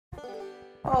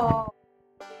Oh.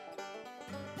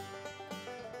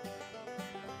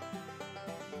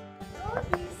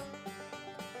 Doggies.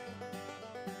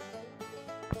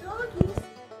 Doggies.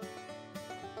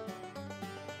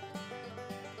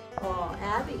 Oh,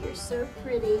 Abby, you're so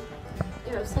pretty.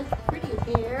 You have such pretty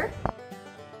hair.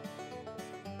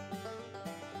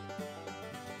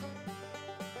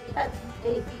 We had some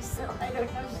babies, so I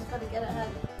don't know if she's going to get a hug.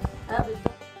 Abby.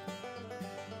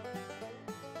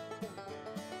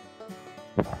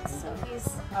 So he's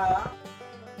that.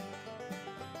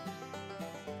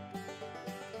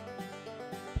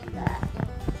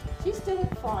 She's doing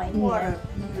fine. What Yeah. a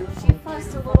beautiful, She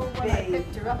fussed a little when I baby.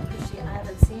 picked her up because I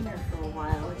haven't seen her for a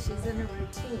while, and she's in a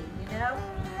routine, you know?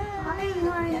 Hi,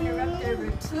 honey. Interrupt their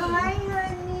routine. Hi,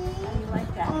 honey. How do you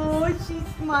like that? Oh, she's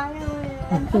smiling.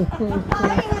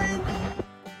 Hi, honey.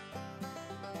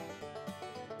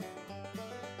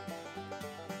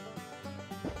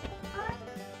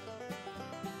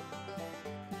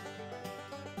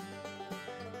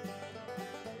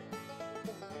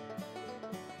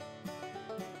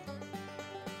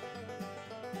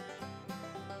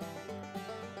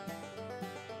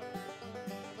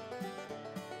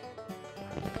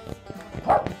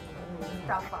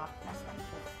 Drop off.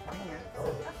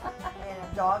 And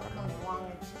a dog comes along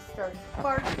and she starts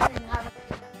barking and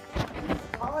having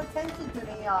all attention to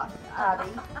me, Abby.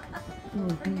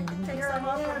 You can take some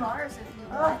off of ours if you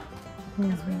want,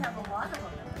 because we have a lot of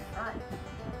them in the front.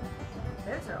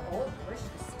 Those are old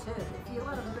bushes too. If you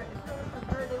let them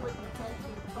grow, they would be 10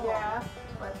 feet tall. Yeah.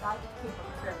 But I keep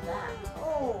them trim that.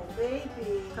 Oh,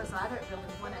 baby. Because I don't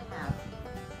really want to have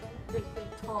big,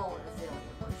 tall azalea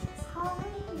bushes. Hi.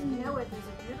 You know what? There's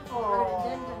a beautiful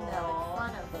rhododendron though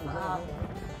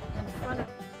in front of.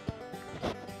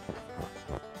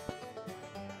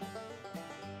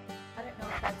 I don't know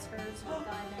if that's hers or the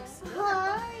guy next to it.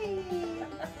 Hi.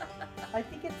 I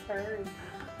think it's hers.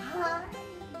 Hi.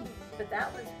 But that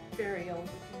was very old. You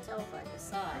can tell by the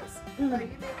size. Are you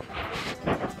making a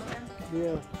picture?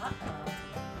 Yeah. Uh-oh.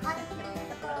 Hi,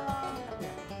 beautiful.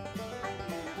 Hi,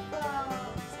 beautiful.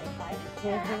 Say hi to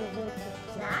Jack.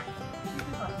 Jack?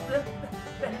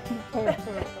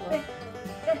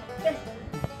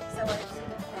 So I've seen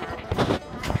that.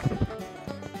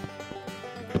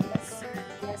 Yes, sir.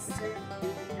 Yes, sir.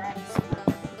 Nice.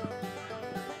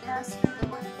 Pastor,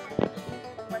 one for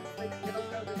the little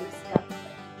brother was stuck.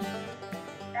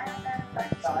 But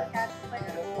she had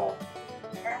beautiful.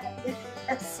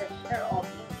 Yes, sir. They're all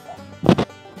beautiful.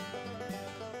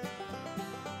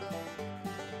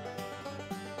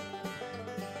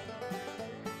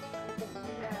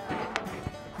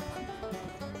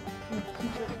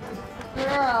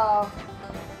 Girl.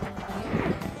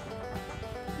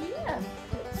 Yeah.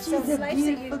 She's So it's a nice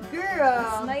beautiful that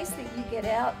girl. it's nice that you get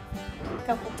out a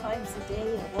couple times a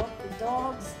day and walk the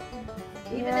dogs,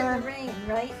 even in Yeah. the rain,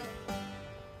 right?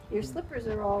 Your slippers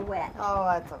are all wet. Oh,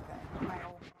 that's okay.